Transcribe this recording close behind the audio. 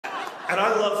And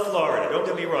I love Florida, don't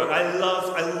get me wrong. I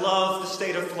love the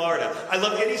state of Florida. I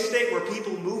love any state where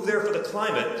people move there for the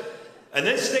climate and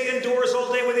then stay indoors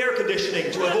all day with air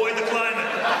conditioning to avoid the climate.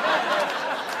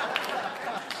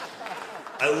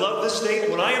 I love this state.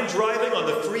 When I am driving on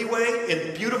the freeway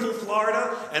in beautiful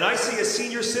Florida and I see a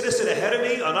senior citizen ahead of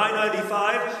me on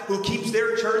I-95 who keeps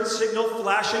their turn signal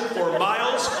flashing for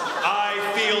miles, I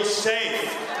feel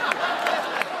safe.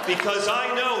 Because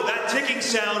I know that ticking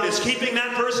sound is keeping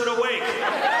that person awake.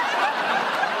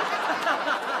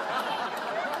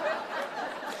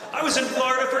 I was in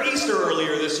Florida for Easter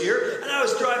earlier this year, and I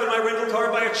was driving my rental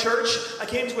car by a church. I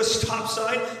came to a stop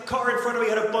sign. Car in front of me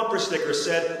had a bumper sticker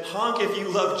said, "Honk if you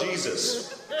love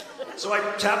Jesus." So I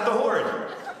tapped the horn,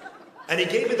 and he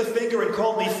gave me the finger and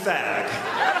called me fag.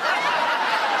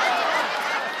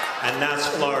 And that's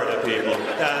Florida, people.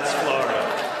 That's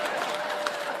Florida.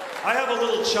 I have a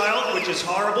little child, which is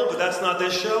horrible, but that's not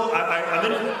this show.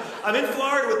 I'm in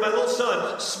Florida with my little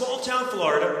son, small town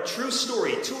Florida, true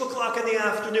story, 2 o'clock in the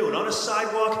afternoon, on a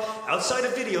sidewalk outside a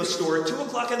video store, 2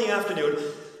 o'clock in the afternoon.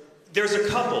 There's a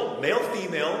couple, male,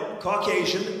 female,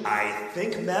 Caucasian, I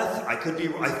think meth,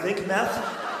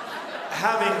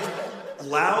 having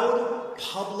loud,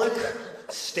 public,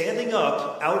 standing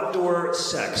up, outdoor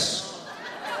sex.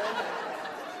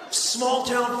 Small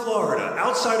town Florida,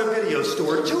 outside a video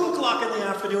store, 2 o'clock in the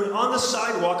afternoon, on the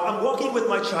sidewalk. I'm walking with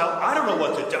my child. I don't know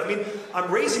what to do. I mean,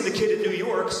 I'm raising the kid in New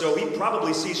York, so he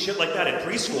probably sees shit like that in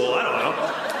preschool. I don't know.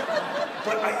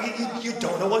 But you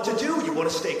don't know what to do. You want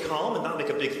to stay calm and not make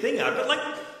a big thing out of it. Like,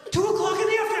 2 o'clock in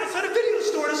the afternoon, outside a video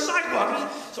store, on a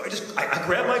sidewalk. So I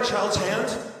grabbed my child's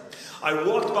hand. I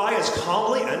walked by as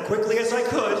calmly and quickly as I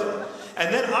could.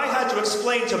 And then I had to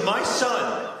explain to my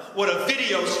son what a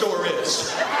video store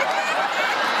is.